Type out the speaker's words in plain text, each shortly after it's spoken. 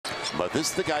But this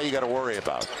is the guy you got to worry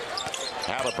about.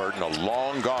 Halliburton, a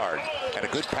long guard, and a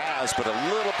good pass, but a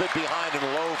little bit behind and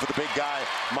low for the big guy,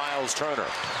 Miles Turner.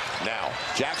 Now,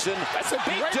 Jaxson, that's a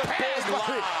great pass,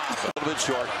 a little bit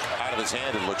short. Out of his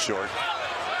hand, it looks short.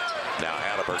 Now,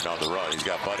 Halliburton on the run. He's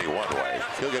got Buddy one way.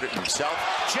 He'll get it himself.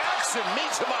 Jaxson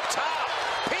meets him up top.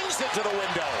 Pings it to the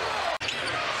window.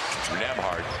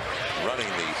 Nembhard running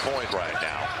the point right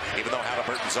now, even though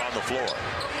Halliburton's on the floor.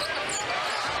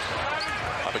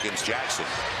 Up against Jaxson.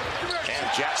 And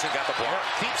Jaxson got the block.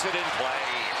 Keeps it in play.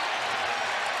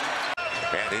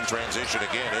 And in transition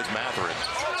again is Matherin.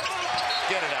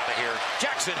 Get it out of here.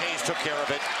 Jaxson Hayes took care of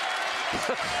it.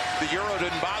 The Euro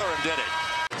didn't bother him, did it?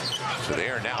 So they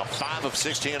are now 5 of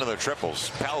 16 on their triples.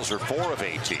 Pels are 4 of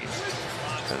 18.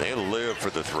 And they live for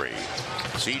the 3.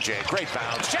 CJ, great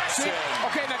bounce. Jaxson!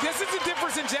 Okay, now this is the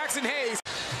difference in Jaxson Hayes.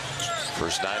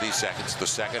 First 90 seconds, the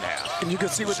second half. And you can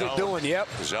see what they're doing, yep.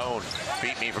 Zone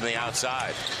beat me from the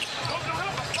outside.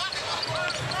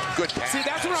 Good pass. See,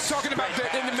 that's what I'm talking about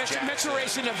in the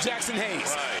maturation of Jaxson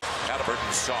Hayes. Right.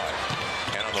 Halliburton saw it.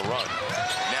 And on the run,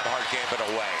 Nembhard gave it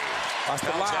away. That's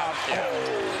the lob.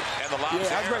 And the lob's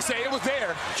I was going to say, it was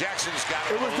there. Jackson's got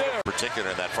it. It was there.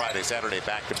 Particular in that Friday, Saturday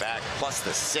back-to-back, plus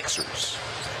the Sixers.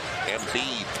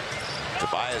 Embiid,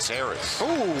 Tobias Harris.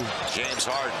 Ooh. James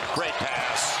Harden, great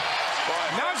pass.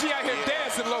 Najee out here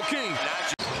dancing low-key.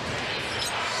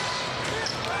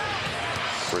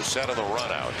 For a set of the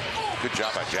run out. Good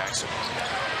job by Jaxson.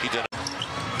 He did it.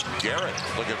 Garrett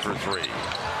looking for 3.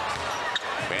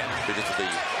 Man, they get to the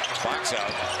box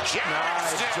out. Jaxson.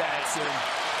 Nice, Jaxson.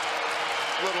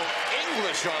 Little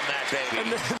English on that,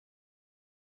 baby.